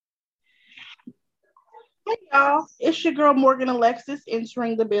Y'all, it's your girl Morgan Alexis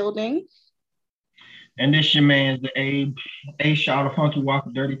entering the building. And this your man's the Abe, A Shaw, the Funky Walker,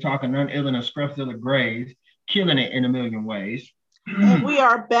 Dirty Talker, none ill than Scruffzilla Grays, killing it in a million ways. And we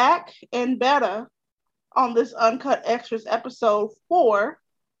are back and better on this Uncut Extras episode 4.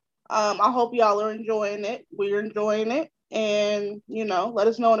 I hope y'all are enjoying it. We're enjoying it. And, let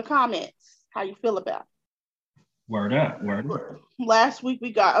us know in the comments how you feel about it. Word up, word up. Last week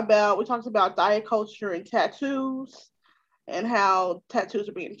we talked about diet culture and tattoos and how tattoos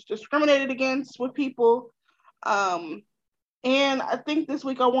are being discriminated against with people. And I think this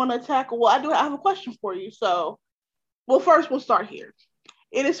week I want to tackle, I have a question for you. So, first we'll start here.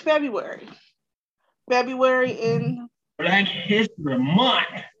 It is February. February in Black History Month.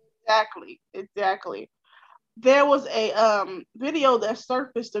 Exactly. There was a video that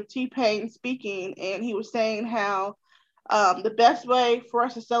surfaced of T-Pain speaking, and he was saying how the best way for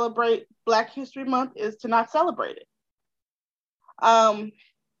us to celebrate Black History Month is to not celebrate it.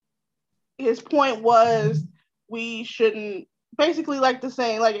 His point was we shouldn't, basically like the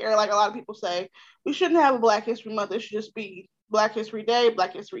saying, like a lot of people say, we shouldn't have a Black History Month. It should just be Black History Day,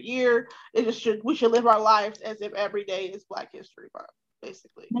 Black History Year. We should live our lives as if every day is Black History Month,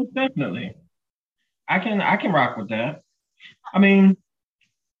 basically. Most definitely. I can rock with that. I mean,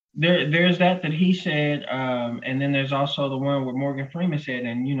 there's that he said, and then there's also the one where Morgan Freeman said,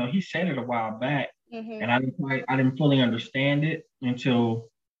 and he said it a while back, and I didn't fully understand it until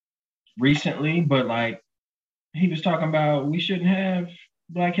recently, but like he was talking about we shouldn't have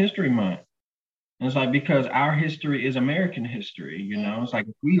Black History Month. And it's like because our history is American history, It's like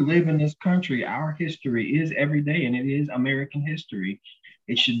if we live in this country, our history is every day and it is American history.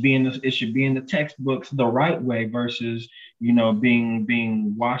 It should be in the textbooks the right way versus,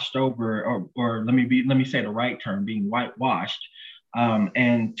 being washed over or let me say the right term, being whitewashed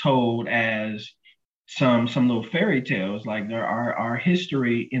and told as some little fairy tales. Like our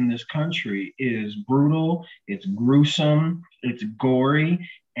history in this country is brutal, it's gruesome, it's gory,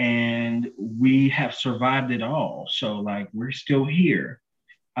 and we have survived it all. So like we're still here.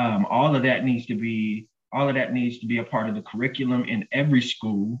 All of that needs to be a part of the curriculum in every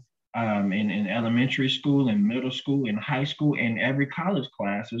school, in elementary school, in middle school, in high school, and every college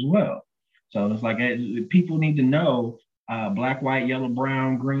class as well. So it's like people need to know black, white, yellow,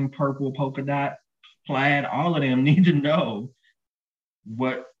 brown, green, purple, polka dot, plaid, all of them need to know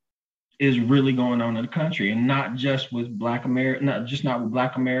what is really going on in the country, and not just with Black America, not with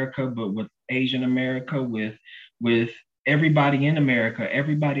Black America, but with Asian America, with everybody in America.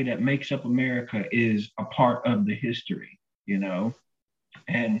 Everybody that makes up America is a part of the history,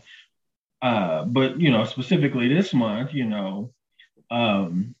 And but specifically this month, we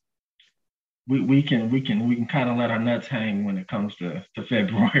can kind of let our nuts hang when it comes to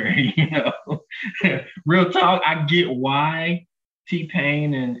February, Real talk, I get why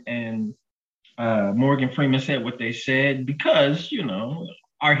T-Pain and Morgan Freeman said what they said because,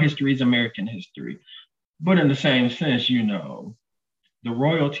 our history is American history. But in the same sense, the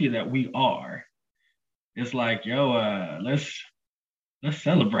royalty that we are, it's like, let's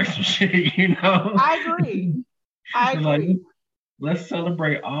celebrate some shit, I agree. Like, let's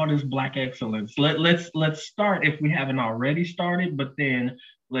celebrate all this Black excellence. Let's start if we haven't already started, but then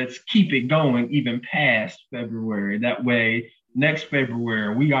let's keep it going even past February. That way, next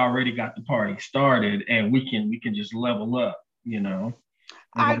February we already got the party started, and we can just level up.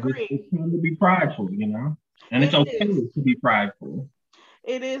 I agree. It's time to be prideful, and it's okay to be prideful.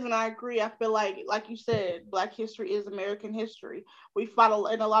 It is, and I agree. I feel like you said, Black history is American history. We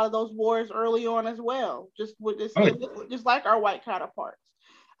fought in a lot of those wars early on as well, just like our white counterparts.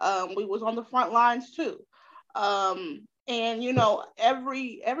 We was on the front lines too. And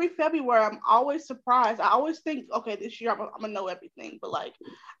every February, I'm always surprised. I always think, okay, this year I'm gonna know everything, but like,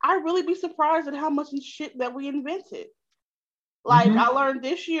 I really be surprised at how much shit that we invented. Like, I learned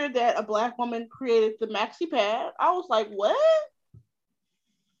this year that a Black woman created the maxi pad. I was like, what?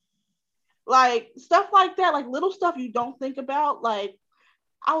 Like, stuff like that, like little stuff you don't think about. Like,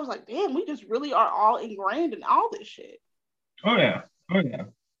 I was like, damn, we just really are all ingrained in all this shit. Oh yeah.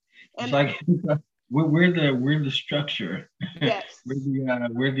 It's like we're the structure. Yes.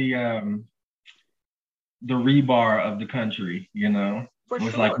 we're the rebar of the country, For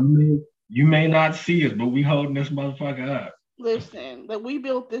it's sure. Like you may not see us, but we holding this motherfucker up. Listen, that we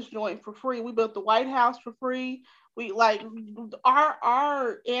built this joint for free. We built the White House for free. We like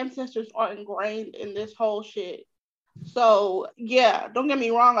our ancestors are ingrained in this whole shit. So yeah, don't get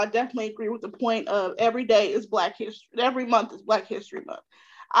me wrong. I definitely agree with the point of every day is Black History. Every month is Black History Month.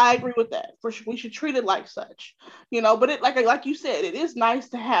 I agree with that. For sure, we should treat it like such, But it, like you said, it is nice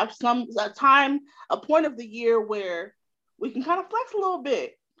to have a point of the year where we can kind of flex a little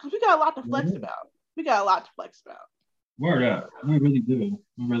bit because we got a lot to flex about. We got a lot to flex about. Word up, we really do.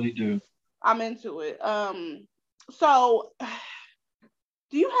 We really do. I'm into it. So,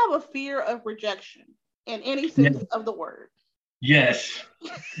 do you have a fear of rejection in any sense of the word? Yes.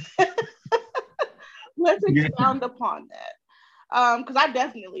 Let's expound upon that. Because I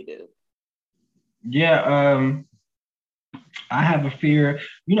definitely do. Yeah. I have a fear.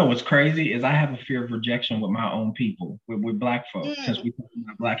 You know what's crazy is I have a fear of rejection with my own people, with Black folks, since we talk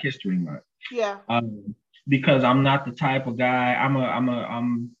about Black History Month. Yeah. Because I'm not the type of guy.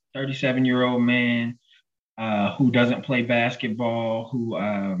 I'm 37-year-old man who doesn't play basketball, who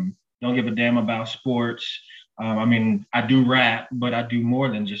don't give a damn about sports. I mean, I do rap, but I do more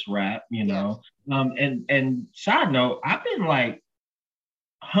than just rap, know. And side note, I've been like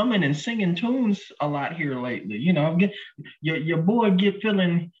humming and singing tunes a lot here lately. I'm getting your boy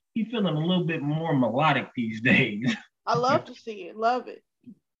feeling a little bit more melodic these days. I love to see it, love it.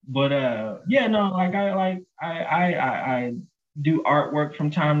 But yeah, no, like I do artwork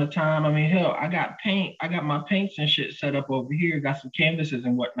from time to time. I mean, hell, I got my paints and shit set up over here. Got some canvases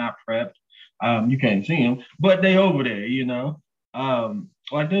and whatnot prepped. You can't see them, but they over there,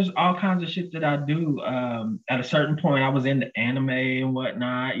 Like there's all kinds of shit that I do. At a certain point, I was into anime and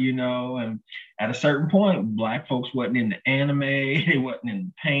whatnot, and at a certain point, Black folks wasn't into anime, they wasn't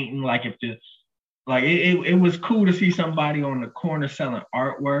into painting. Like it was cool to see somebody on the corner selling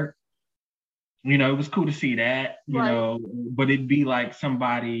artwork. It was cool to see that, but it'd be like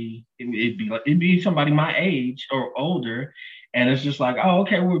it'd be somebody my age or older. And it's just like, oh,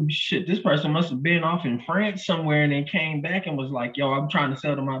 okay, well, shit, this person must have been off in France somewhere and then came back and was like, yo, I'm trying to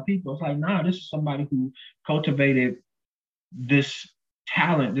sell to my people. It's like, nah, this is somebody who cultivated this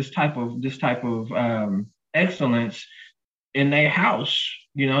talent, this type of excellence in their house,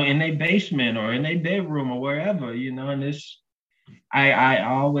 in their basement or in their bedroom or wherever, and this, I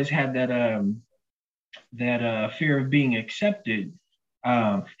always had that fear of being accepted.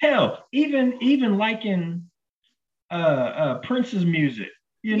 Hell, even liking Prince's music,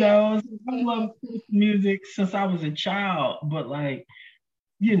 know. I love Prince music since I was a child, but like,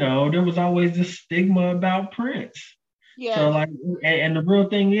 there was always this stigma about Prince. Yeah. So like, and the real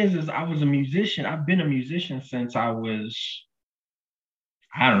thing is I was a musician. I've been a musician since I was,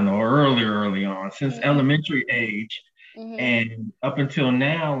 I don't know, early on, since elementary age. And up until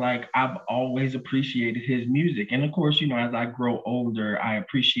now, like I've always appreciated his music. And of course, as I grow older, I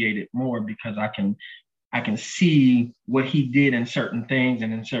appreciate it more because I can see what he did in certain things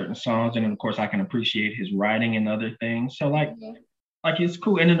and in certain songs. And of course I can appreciate his writing and other things. So like it's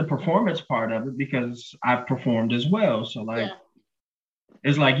cool. And then the performance part of it, because I've performed as well. So like,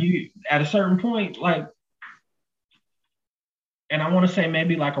 it's like you, at a certain point, like, and I want to say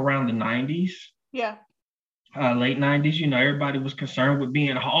maybe like around the 90s. Yeah. Late 90s, everybody was concerned with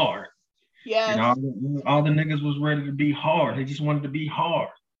being hard. Yeah. All the niggas was ready to be hard. They just wanted to be hard.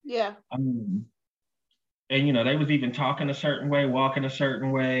 Yeah. And they was even talking a certain way, walking a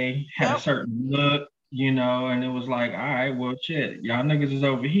certain way, had a certain look, and it was like, all right, well, shit, y'all niggas is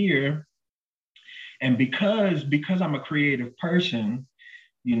over here. And because I'm a creative person,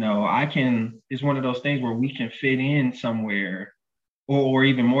 it's one of those things where we can fit in somewhere, or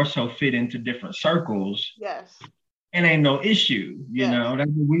even more so fit into different circles. Yes. And ain't no issue, know.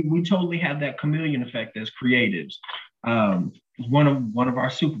 We totally have that chameleon effect as creatives. One of our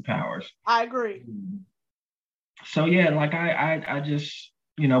superpowers. I agree. So yeah, like I just,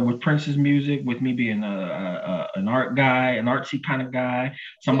 with Prince's music, with me being an art guy, an artsy kind of guy,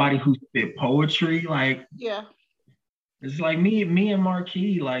 somebody who spit poetry, like it's like me and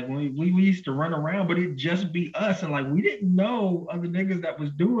Marquis, like we used to run around, but it'd just be us, and like we didn't know other niggas that was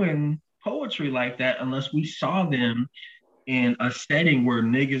doing poetry like that unless we saw them in a setting where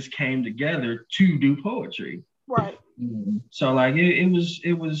niggas came together to do poetry. Right. So like it was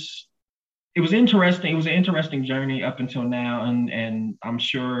interesting. It was an interesting journey up until now. And I'm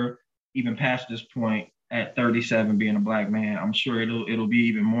sure even past this point at 37, being a Black man, I'm sure it'll be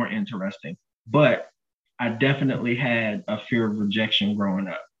even more interesting. But I definitely had a fear of rejection growing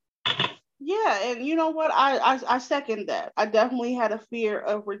up. Yeah. And you know what? I second that. I definitely had a fear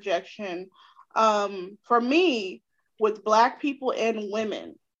of rejection. For me, with Black people and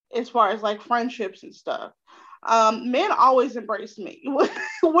women, as far as like friendships and stuff. Men always embraced me.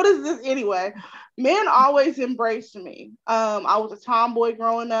 What is this anyway? Men always embraced me. I was a tomboy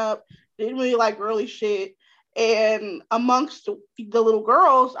growing up, didn't really like girly shit. And amongst the little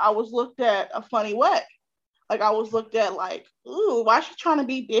girls, I was looked at a funny way. Like I was looked at like, ooh, why is she trying to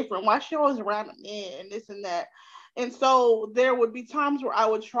be different? Why is she always around a man and this and that? And so there would be times where I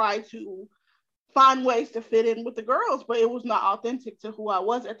would try to find ways to fit in with the girls, but it was not authentic to who I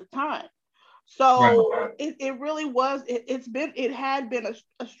was at the time. So right. it really was, it had been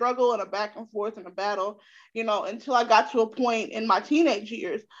a struggle and a back and forth and a battle, until I got to a point in my teenage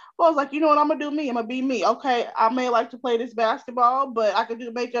years where I was like, you know what, I'm gonna do me, I'm gonna be me. Okay, I may like to play this basketball, but I can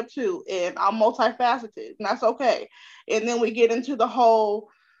do makeup too, and I'm multifaceted, and that's okay. And then we get into the whole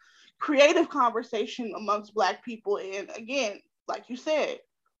creative conversation amongst Black people, and again, like you said,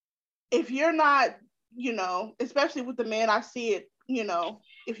 if you're not, especially with the men, I see it,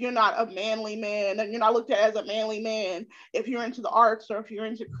 if you're not a manly man and you're not looked at as a manly man, if you're into the arts or if you're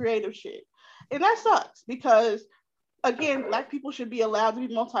into creative shit. And that sucks because, again, Black people should be allowed to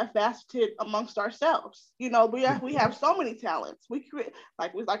be multifaceted amongst ourselves. We have so many talents. We create,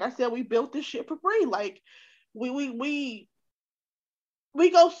 like I said, we built this shit for free. Like we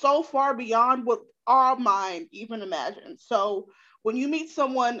go so far beyond what our mind even imagines. So when you meet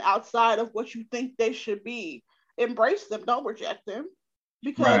someone outside of what you think they should be, embrace them, don't reject them,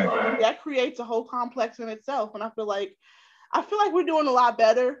 because right. that creates a whole complex in itself. And I feel like we're doing a lot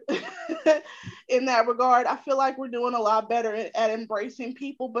better in that regard. I feel like we're doing a lot better at embracing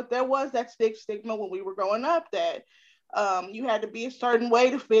people, but there was that stigma when we were growing up that you had to be a certain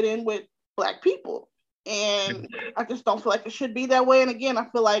way to fit in with Black people. And I just don't feel like it should be that way. And again, I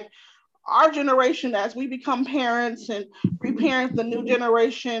feel like our generation, as we become parents and reparent the new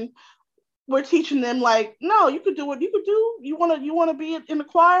generation, we're teaching them like, no, you could do what you could do. You want to be in the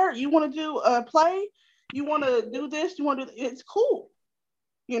choir. You want to do a play. You want to do this. You want to do, it's cool,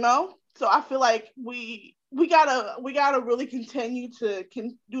 So I feel like we gotta really continue to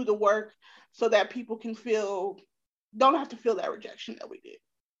do the work so that people don't have to feel that rejection that we did.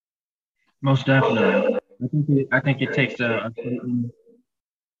 Most definitely. I think it takes a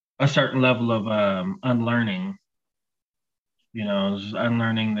certain level of unlearning.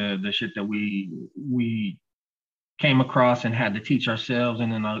 Unlearning the shit that we came across and had to teach ourselves,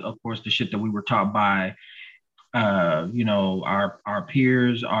 and then of course the shit that we were taught by, our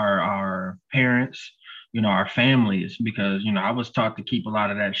peers, our parents, our families, because I was taught to keep a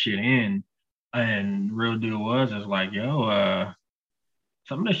lot of that shit in, and real deal is like, yo,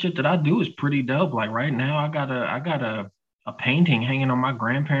 some of the shit that I do is pretty dope. Like right now, I got a painting hanging on my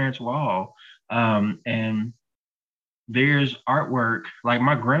grandparents' wall, and there's artwork. Like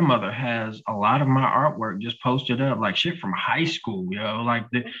my grandmother has a lot of my artwork just posted up, like shit from high school, Like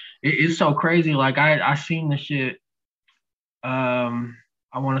it's so crazy. Like I seen the shit. I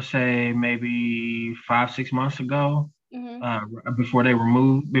want to say maybe 5-6 months ago, before they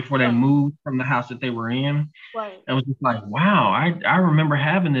moved from the house that they were in. Right. I was just like, wow, I remember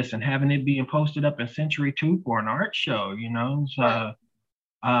having this and having it being posted up in Century 2 for an art show, So, right.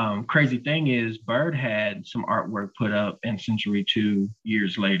 Crazy thing is Bird had some artwork put up in Century 2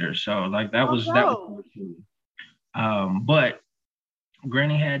 years later. So like that was cool. But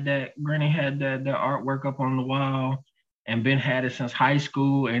Granny had that artwork up on the wall, and Ben had it since high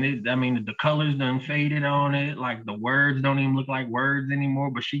school. And the colors done faded on it. Like the words don't even look like words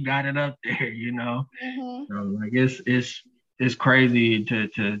anymore, but she got it up there, Mm-hmm. So like it's crazy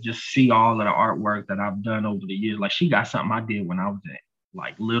to just see all of the artwork that I've done over the years. Like she got something I did when I was at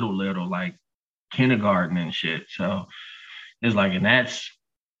like little like kindergarten and shit. So it's like, and that's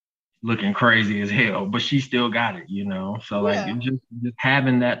looking crazy as hell, but she still got it, So like just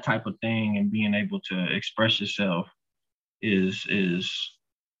having that type of thing and being able to express yourself is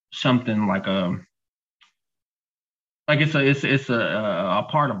something like it's a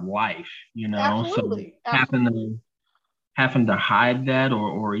part of life, Absolutely. So having to hide that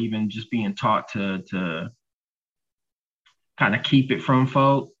or even just being taught to kind of keep it from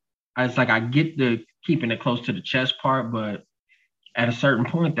folk. It's like I get the keeping it close to the chest part, but at a certain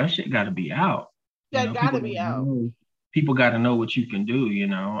point, that shit got to be out. That got to be out. People got to know what you can do,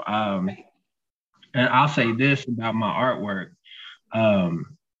 And I'll say this about my artwork: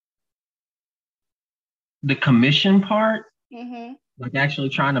 the commission part, like actually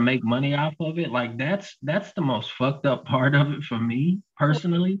trying to make money off of it, like that's the most fucked up part of it for me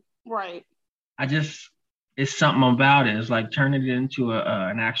personally. Right. It's something about it. It's like turning it into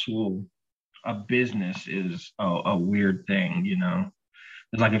an actual business is a weird thing,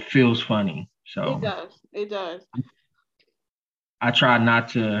 It's like it feels funny. So it does. I try not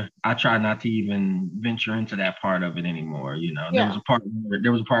to even venture into that part of it anymore.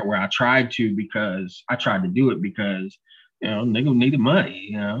 There was a part where I tried to, because I tried to do it because nigga needed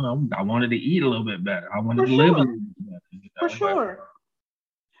money. I wanted to eat a little bit better. I wanted to live a little bit better. For sure.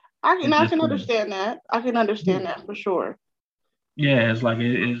 I can understand that. I can understand that for sure. Yeah, it's like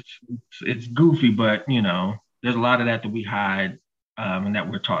it's goofy, but you know, there's a lot of that we hide, and that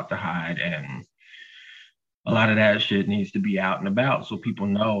we're taught to hide, and a lot of that shit needs to be out and about so people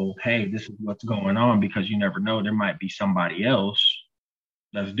know, hey, this is what's going on, because you never know, there might be somebody else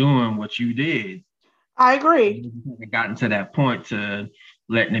that's doing what you did. I agree. You haven't gotten to that point to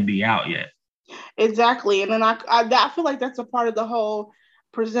letting it be out yet. Exactly. And then I feel like that's a part of the whole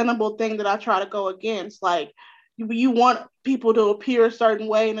presentable thing that I try to go against. Like you want people to appear a certain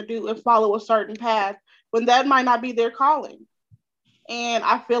way and to do and follow a certain path when that might not be their calling. And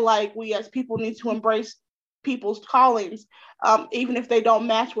I feel like we as people need to embrace people's callings, even if they don't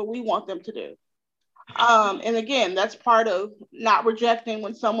match what we want them to do. And again, that's part of not rejecting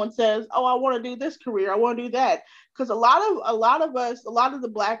when someone says, "Oh, I want to do this career, I want to do that," because a lot of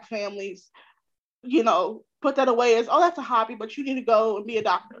the Black families, you know, put that away as, "Oh, that's a hobby, but you need to go and be a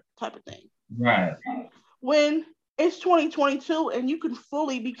doctor," type of thing. Right. When it's 2022 and you can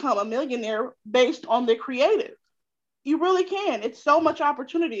fully become a millionaire based on the creative, you really can. It's so much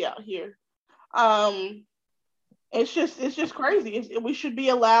opportunity out here. Um, it's just crazy. We should be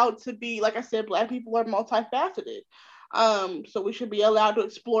allowed to be, like I said, Black people are multifaceted. So we should be allowed to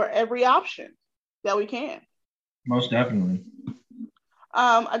explore every option that we can. Most definitely.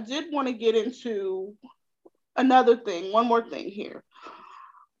 I did want to get into another thing, one more thing here.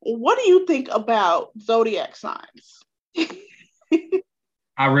 What do you think about zodiac signs?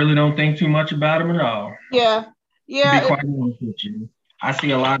 I really don't think too much about them at all. Yeah, To be yeah, quite honest with you, I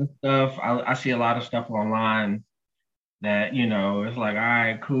see a lot of stuff. I see a lot of stuff online that, you know, it's like, all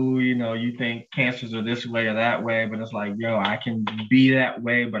right, cool, you know, you think cancers are this way or that way, but it's like, yo, I can be that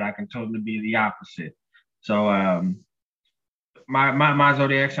way, but I can totally be the opposite. So my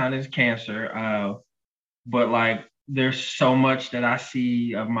zodiac sign is Cancer. But like there's so much that I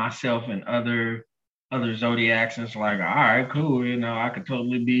see of myself and other zodiacs, and it's like, all right, cool, you know, I could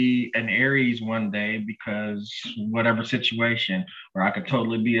totally be an Aries one day because whatever situation, or I could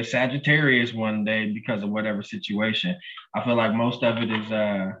totally be a Sagittarius one day because of whatever situation. I feel like most of it is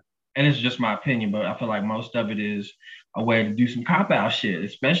and it's just my opinion, but I feel like most of it is a way to do some cop out shit,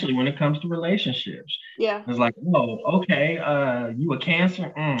 especially when it comes to relationships. yeah. It's like, oh, okay, you a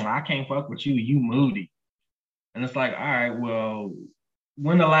Cancer? I can't fuck with you. You moody. And it's like, all right, well,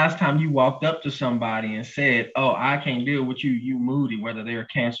 when the last time you walked up to somebody and said, "Oh, I can't deal with you, you moody," whether they're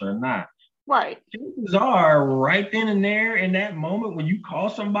Cancer or not? Right. Chances are, right then and there, in that moment, when you call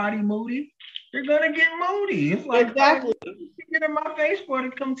somebody moody, they're gonna get moody. It's like, Exactly. what you get in my face for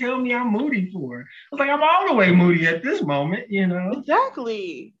to come tell me I'm moody for? It's like I'm all the way moody at this moment, you know.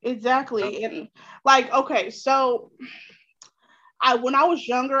 Exactly. Exactly. And like, okay, so when I was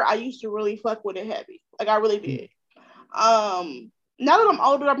younger, I used to really fuck with it heavy. Like I really did. Now that I'm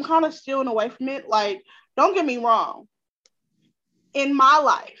older, I'm kind of stealing away from it. Like, don't get me wrong. In my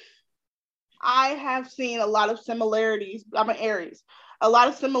life, I have seen a lot of similarities. I'm an Aries. A lot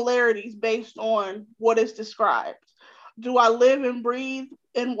of similarities based on what is described. Do I live and breathe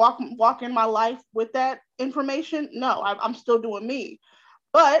and walk in my life with that information? No, I'm still doing me.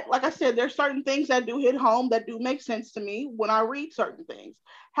 But like I said, there's certain things that do hit home that do make sense to me when I read certain things.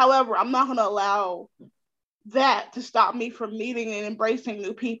 However, I'm not going to allow that to stop me from meeting and embracing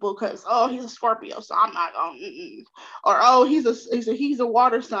new people because, oh, he's a Scorpio, so I'm not going, or oh, he's a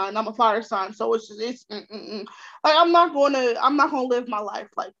water sign, I'm a fire sign, so it's just like I'm not going to live my life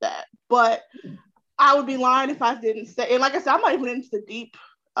like that. But I would be lying if I didn't say. And like I said, I'm not even into the deep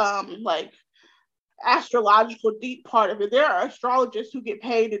like astrological deep part of it. There are astrologists who get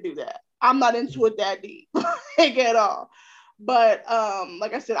paid to do that. I'm not into it that deep like at all. But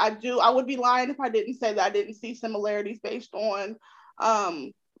like I said, I would be lying if I didn't say that I didn't see similarities based on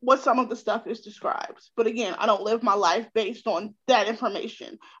what some of the stuff is described. But again, I don't live my life based on that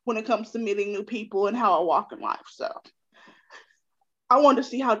information when it comes to meeting new people and how I walk in life. So I wanted to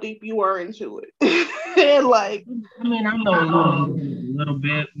see how deep you were into it. And like, I mean, I know a little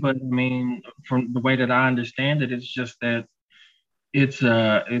bit, but I mean, from the way that I understand it, it's just that it's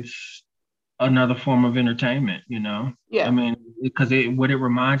another form of entertainment, you know. I yeah, mean, because what it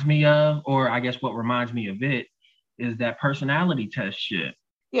reminds me of, or I guess what reminds me of it, is that personality test shit,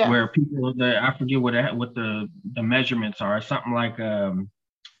 yeah, where people that I forget what the measurements are, something like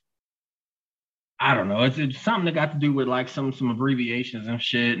I don't know. It's something that got to do with like some abbreviations and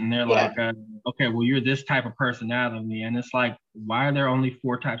shit. And they're yeah, like, okay, well, you're this type of personality. And it's like, why are there only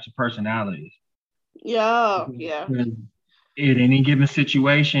four types of personalities? yeah, yeah, Because in any given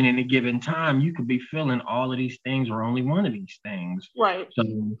situation, any given time, you could be feeling all of these things or only one of these things. right, So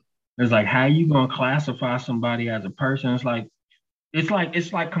it's like, how you gonna classify somebody as a person? It's like, it's like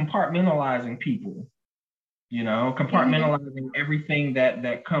compartmentalizing people, compartmentalizing everything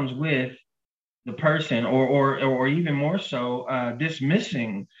that comes with the person, or even more so,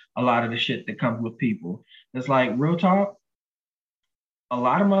 dismissing a lot of the shit that comes with people. It's like real talk. A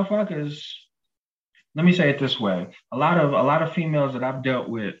lot of motherfuckers. Let me say it this way: a lot of females that I've dealt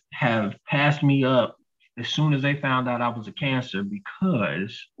with have passed me up as soon as they found out I was a cancer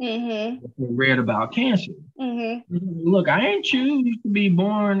because they read about cancer. Look, I ain't choose to be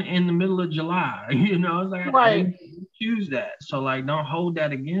born in the middle of July. It's like I didn't choose that. So like, don't hold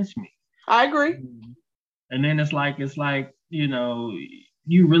that against me. I agree. And then it's like,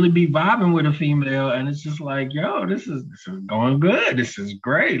 you really be vibing with a female, and it's just like, yo, this is going good. This is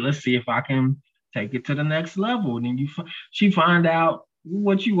great. Let's see if I can take it to the next level. And then she find out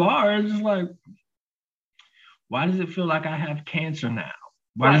what you are. It's just like, why does it feel like I have cancer now?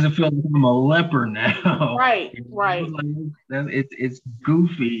 Why does it feel like I'm a leper now? Right. It's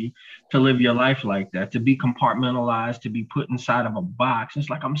goofy to live your life like that, to be compartmentalized, to be put inside of a box. It's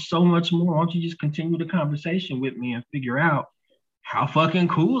like, I'm so much more. Why don't you just continue the conversation with me and figure out how fucking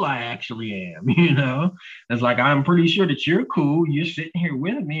cool I actually am? It's like, I'm pretty sure that you're cool. You're sitting here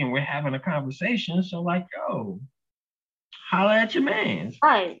with me and we're having a conversation. So like, yo, holla at your man.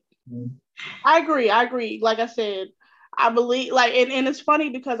 Right. I agree. Like I said, I believe, like, and it's funny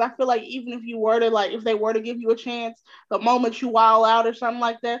because I feel like even if you were to, like, if they were to give you a chance, the moment you wild out or something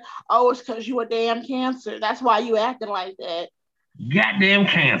like that, oh, it's because you a damn cancer. That's why you acting like that. Goddamn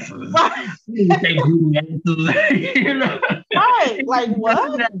cancer. Right. Right. Like,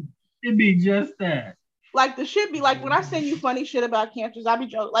 what? It'd be just that. Like, the shit be like, when I send you funny shit about cancers, I be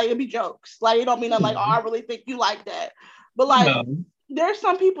joke, like, it'd be jokes. Like, it don't mean I'm like, oh, I really think you like that. But like, there's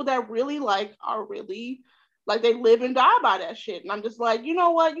some people that really are really like, they live and die by that shit. And I'm just like, you know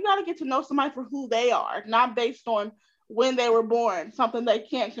what? You got to get to know somebody for who they are, not based on when they were born, something they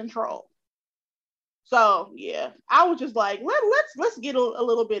can't control. So yeah, I was just like, let's get a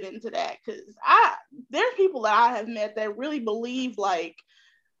little bit into that, because there's people that I have met that really believe like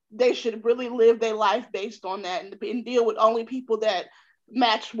they should really live their life based on that, and deal with only people that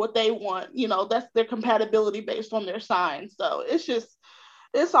match what they want. That's their compatibility based on their signs. So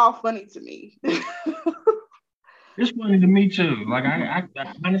it's all funny to me. It's funny to me too. Like I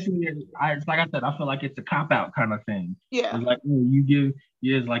honestly, it's like I said, I feel like it's a cop out kind of thing. Yeah. It's like,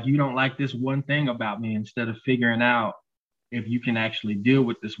 it's like, you don't like this one thing about me, instead of figuring out if you can actually deal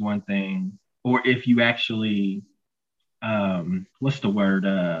with this one thing, or if you actually, what's the word?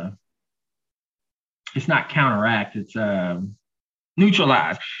 It's not counteract. It's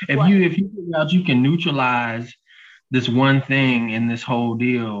neutralize. If you figure out you can neutralize this one thing in this whole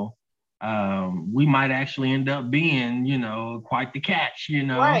deal, we might actually end up being, quite the catch,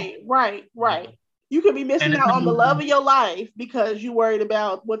 Right. You could be missing out on the love of your life because you worried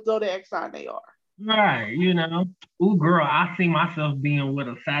about what zodiac sign they are. Right, oh girl, I see myself being with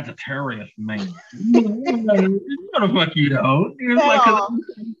a Sagittarius man. What the fuck you know? It's like, because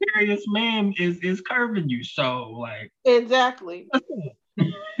a Sagittarius man is curving you, so like, exactly.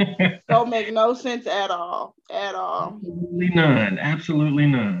 Don't make no sense at all. Absolutely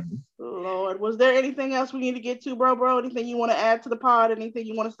none. Lord, was there anything else we need to get to, bro? Anything you want to add to the pod? Anything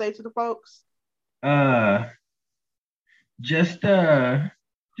you want to say to the folks? Just to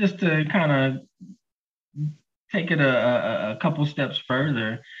kind of take it a couple steps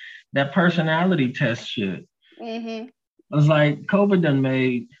further, that personality test shit. Mm-hmm. I was like, COVID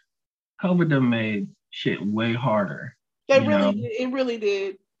done made shit way harder. It really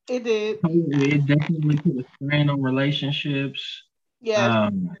did. It did. It definitely put a strain on relationships. Yeah.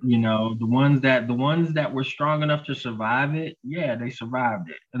 The ones that were strong enough to survive it, yeah, they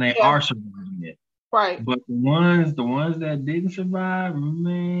survived it, and they are surviving it. Right. But the ones that didn't survive,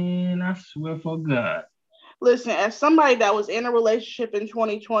 man, I swear for God. Listen, as somebody that was in a relationship in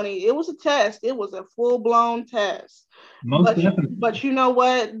 2020, it was a test. It was a full-blown test. Most definitely. But you know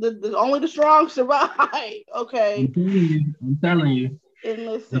what? The only the strong survive. Okay. I'm telling you. And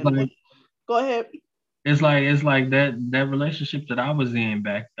listen, go ahead. It's like that relationship that I was in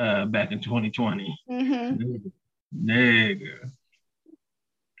back in 2020. Mm-hmm. Nigga.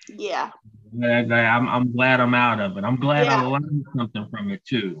 Yeah. I'm glad I'm out of it. I'm glad I learned something from it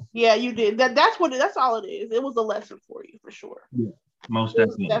too. Yeah, you did. That's all it is. It was a lesson for you, for sure. Yeah, most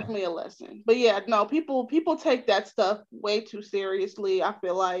definitely. Definitely a lesson. But yeah, no, people take that stuff way too seriously. I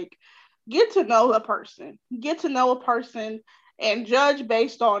feel like get to know a person and judge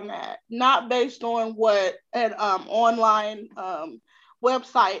based on that, not based on what an online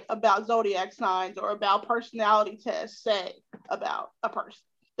website about zodiac signs or about personality tests say about a person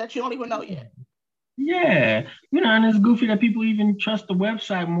that you don't even know yet. Yeah, and it's goofy that people even trust the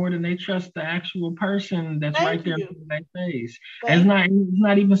website more than they trust the actual person that's right Thank there in you. their face. And it's Thank not it's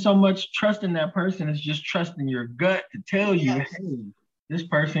not even so much trusting that person, it's just trusting your gut to tell you, Yes. hey, this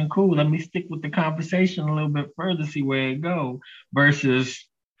person cool. Let me stick with the conversation a little bit further, see where it go, versus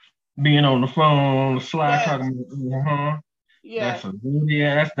being on the phone on the slide Yes. talking about, Yes. that's a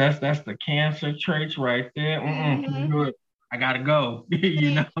yeah, that's the cancer traits right there. Can't Mm-hmm. do it. I gotta go.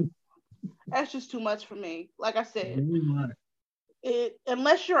 See, that's just too much for me. Like I said, Very much.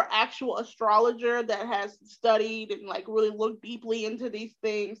 unless you're an actual astrologer that has studied and like really looked deeply into these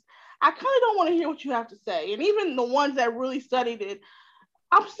things, I kind of don't want to hear what you have to say. And even the ones that really studied it,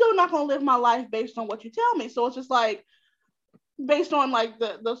 I'm still not going to live my life based on what you tell me. So it's just like based on like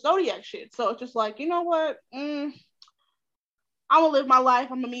the zodiac shit. So it's just like, you know what? I'm gonna live my life.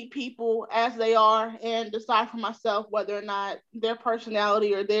 I'm gonna meet people as they are and decide for myself whether or not their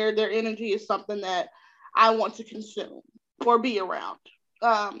personality or their energy is something that I want to consume or be around,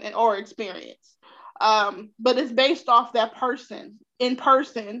 and or experience. But it's based off that person in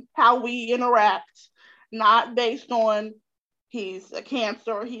person, how we interact, not based on he's a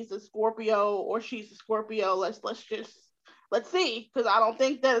Cancer or he's a Scorpio or she's a Scorpio. Let's see, because I don't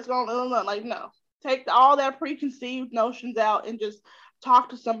think that it's gonna like no. Take all that preconceived notions out and just talk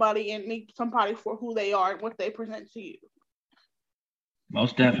to somebody and meet somebody for who they are and what they present to you.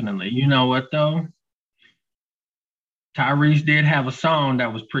 Most definitely. You know what though? Tyrese did have a song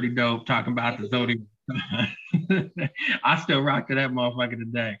that was pretty dope talking about the zodiac. I still rock to that motherfucker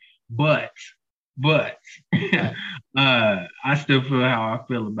today. But I still feel how I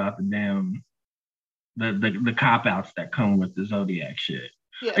feel about the damn the cop outs that come with the zodiac shit.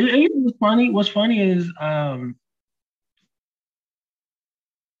 Yeah. You know what's funny? What's funny is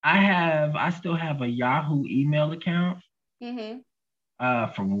I still have a Yahoo email account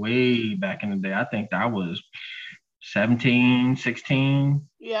Mm-hmm. from way back in the day. I think that was 17, 16,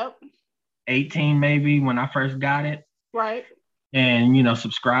 Yep. 18 maybe when I first got it. Right. And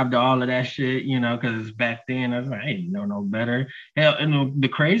subscribe to all of that shit, because back then I was like, I didn't know no better. Hell, and the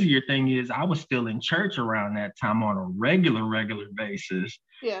crazier thing is I was still in church around that time on a regular basis.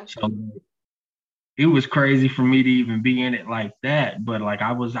 Yeah. So it was crazy for me to even be in it like that. But like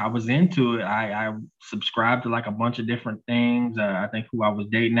I was into it. I subscribed to like a bunch of different things. I think who I was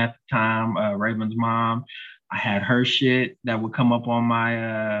dating at the time, Raven's mom. I had her shit that would come up on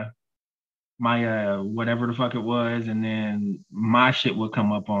my whatever the fuck it was, and then my shit would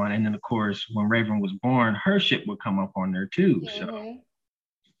come up on, and then of course when Raven was born, her shit would come up on there too. So Mm-hmm.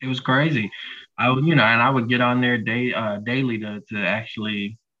 it was crazy. I would, and I would get on there daily to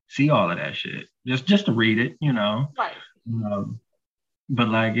actually see all of that shit, just to read it. Right. Um, but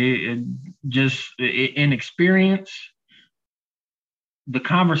like it just in experience, the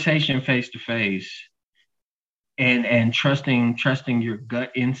conversation face to face, and trusting your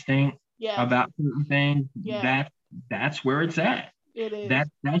gut instinct Yes. about certain things, Yes. that's where it's at. It is.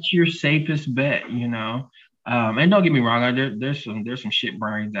 That's your safest bet. And don't get me wrong, there's some shit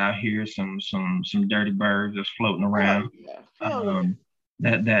brains out here, some dirty birds that's floating Hell around. yeah. Hell yeah. Um,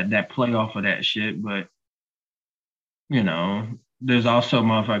 that play off of that shit, but you know, there's also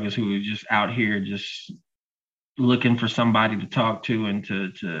motherfuckers who are just out here just looking for somebody to talk to and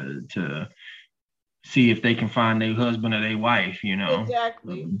to see if they can find their husband or their wife.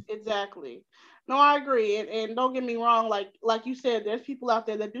 Exactly. Exactly. No, I agree. And don't get me wrong, like you said, there's people out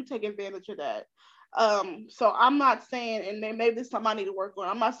there that do take advantage of that. So I'm not saying, and maybe this is something I need to work on.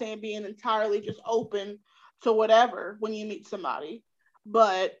 I'm not saying being entirely just open to whatever when you meet somebody,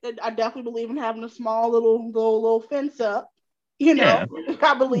 but I definitely believe in having a small little fence up. You know, Yeah.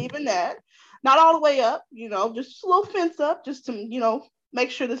 I believe in that. Not all the way up, just a little fence up, just to make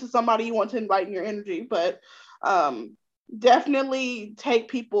sure this is somebody you want to invite in your energy. But um, definitely take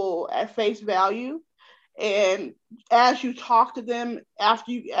people at face value, and as you talk to them, as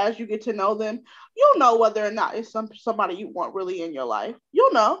you get to know them, you'll know whether or not it's somebody you want really in your life.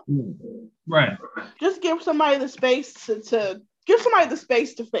 You'll know. Right. Just give somebody the space to give somebody the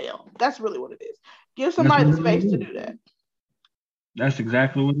space to fail. That's really what it is. Give That's somebody what the it space to is. do that. That's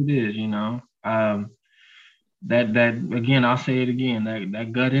exactly what it is. That again, I'll say it again,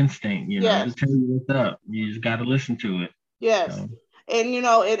 that gut instinct, to Yes. tell you what's up. You just gotta listen to it. Yes. So And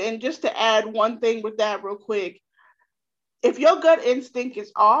and just to add one thing with that real quick, if your gut instinct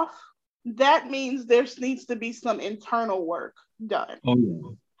is off, that means there needs to be some internal work done. oh yeah.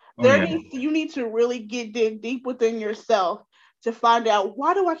 Oh There yeah. needs you need to really dig deep within yourself to find out,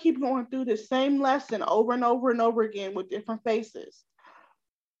 why do I keep going through the same lesson over and over and over again with different faces.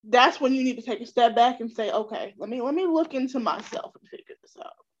 That's when you need to take a step back and say, okay, let me look into myself and figure this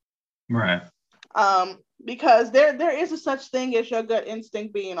out. Right. Because there is a such thing as your gut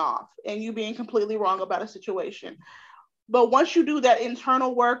instinct being off and you being completely wrong about a situation. But once you do that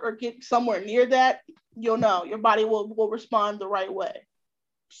internal work or get somewhere near that, you'll know your body will respond the right way.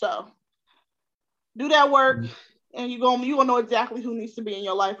 So do that work, and you're gonna know exactly who needs to be in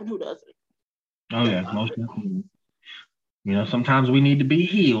your life and who doesn't. Oh yeah, most definitely. You know, sometimes we need to be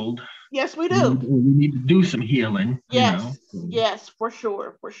healed. Yes, we do. We need to do some healing. Yes, yes, for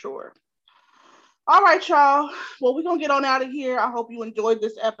sure, for sure. All right, y'all. Well, we're going to get on out of here. I hope you enjoyed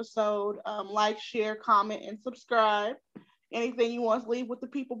this episode. Like, share, comment, and subscribe. Anything you want to leave with the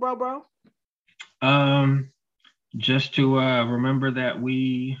people, bro? Just to remember that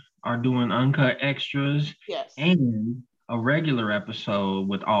we are doing uncut extras. Yes. And a regular episode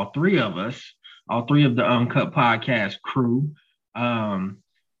with all three of us, all three of the Uncut Podcast crew.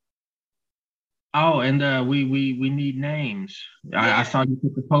 Oh, and we need names. Yeah. I saw you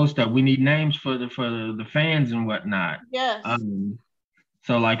put the post up. We need names for the fans and whatnot. Yes.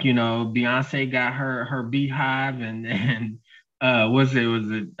 So like, you know, Beyonce got her beehive and was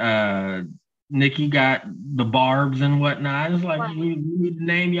it Nikki got the barbs and whatnot. It's like we need to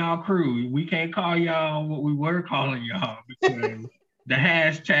name y'all crew. We can't call y'all what we were calling y'all because the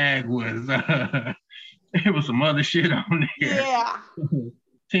hashtag was it was some other shit on there. Yeah.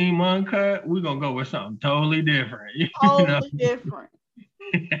 Team Uncut, we're gonna go with something totally different. Totally different.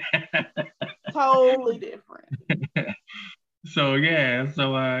 Totally different. So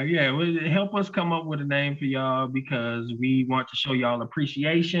help us come up with a name for y'all because we want to show y'all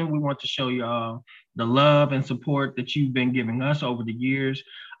appreciation. We want to show y'all the love and support that you've been giving us over the years.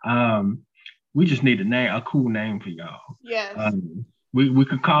 We just need a cool name for y'all. Yes. We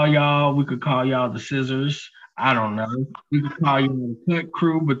could call y'all the Scissors. I don't know. We could call you the Cut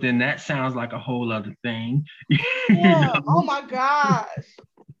Crew, but then that sounds like a whole other thing. Yeah. Oh my gosh.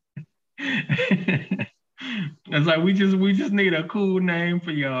 It's like we just need a cool name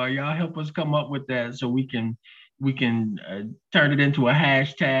for y'all. Y'all help us come up with that so we can turn it into a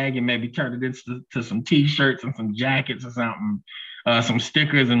hashtag and maybe turn it into some t-shirts and some jackets or something, some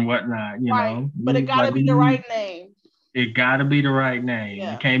stickers and whatnot. You know, but it gotta be the right name. It gotta be the right name.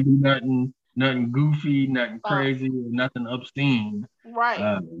 Yeah. It can't be nothing goofy, nothing crazy, nothing obscene.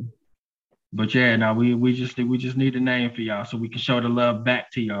 Right. But yeah, now we just need a name for y'all so we can show the love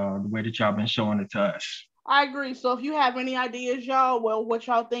back to y'all the way that y'all been showing it to us. I agree. So if you have any ideas, y'all, what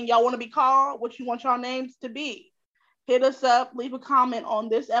y'all think y'all want to be called, what you want y'all names to be, hit us up, leave a comment on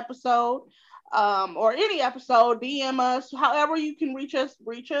this episode, or any episode, DM us, however you can reach us.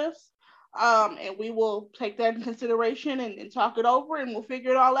 And we will take that in consideration and talk it over and we'll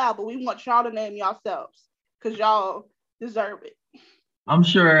figure it all out. But we want y'all to name yourselves because y'all deserve it. I'm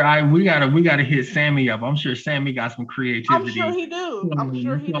sure we gotta hit Sammy up. I'm sure Sammy got some creativity. I'm sure he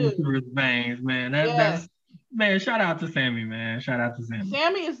do. Through his veins, man. That's man, shout out to Sammy, man. Shout out to Sammy.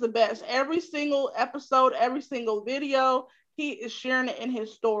 Sammy is the best. Every single episode, every single video, he is sharing it in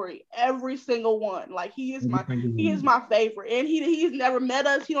his story. Every single one. Like he is my favorite. And he's never met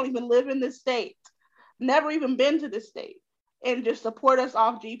us. He don't even live in this state. Never even been to this state. And just support us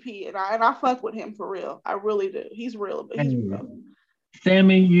off GP. And I fuck with him for real. I really do. He's real, but he's real.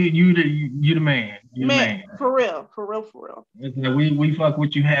 Sammy, you the man. You man. For real. We fuck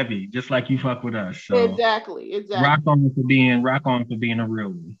with you heavy, just like you fuck with us. So exactly. Rock on for being a real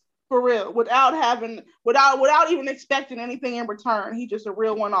one. For real, without even expecting anything in return. He's just a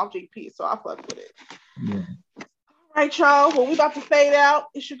real one off GP, so I fuck with it. Yeah. All right, y'all. Well, we about to fade out.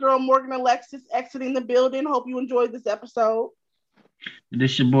 It's your girl Morgan Alexis exiting the building. Hope you enjoyed this episode.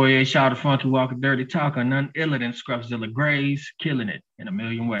 This your boy A. Shaw, the Funky Walker, Dirty Talker, none iller than Scruffzilla Grays, killing it in a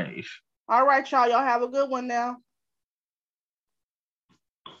million ways. All right, y'all. Y'all have a good one now.